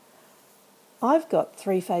I've got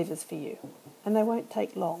 3 favours for you, and they won't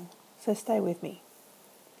take long, so stay with me.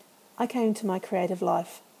 I came to my creative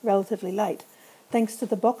life relatively late, thanks to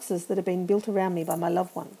the boxes that have been built around me by my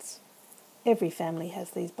loved ones. Every family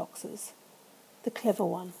has these boxes. The clever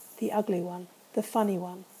one, the ugly one, the funny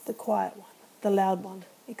one, the quiet one, the loud one,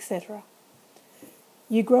 etc.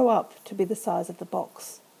 You grow up to be the size of the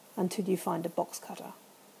box until you find a box cutter.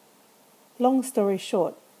 Long story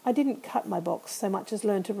short, I didn't cut my box so much as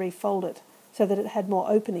learn to refold it so that it had more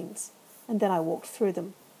openings, and then I walked through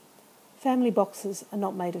them. Family boxes are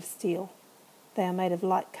not made of steel. They are made of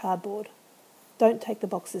light cardboard. Don't take the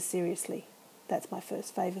boxes seriously. That's my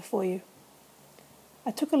first favour for you.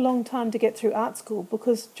 I took a long time to get through art school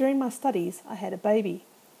because during my studies I had a baby.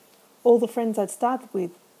 All the friends I'd started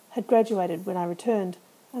with had graduated when I returned,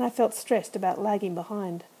 and I felt stressed about lagging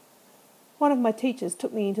behind. One of my teachers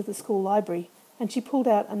took me into the school library and she pulled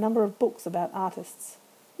out a number of books about artists,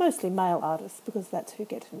 mostly male artists because that's who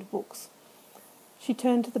get into books. She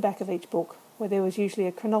turned to the back of each book where there was usually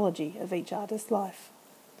a chronology of each artist's life.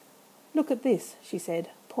 "Look at this," she said,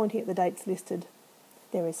 pointing at the dates listed.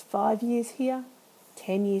 "There is 5 years here,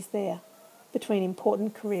 10 years there, between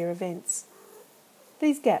important career events.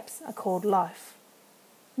 These gaps are called life.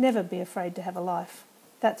 Never be afraid to have a life.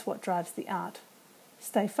 That's what drives the art.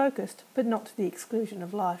 Stay focused, but not to the exclusion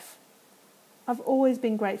of life." I've always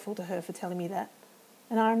been grateful to her for telling me that,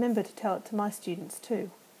 and I remember to tell it to my students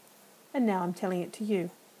too. And now I'm telling it to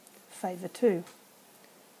you. Favour 2.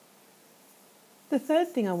 The third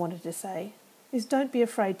thing I wanted to say is don't be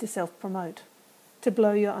afraid to self-promote, to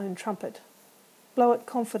blow your own trumpet. Blow it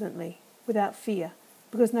confidently, without fear,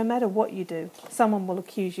 because no matter what you do, someone will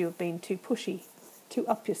accuse you of being too pushy, too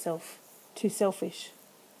up yourself, too selfish.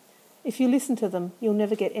 If you listen to them, you'll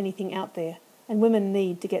never get anything out there, and women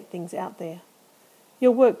need to get things out there.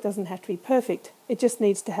 Your work doesn't have to be perfect, it just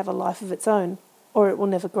needs to have a life of its own, or it will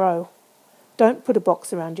never grow. Don't put a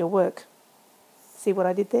box around your work. See what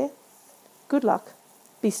I did there? Good luck.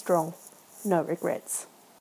 Be strong. No regrets.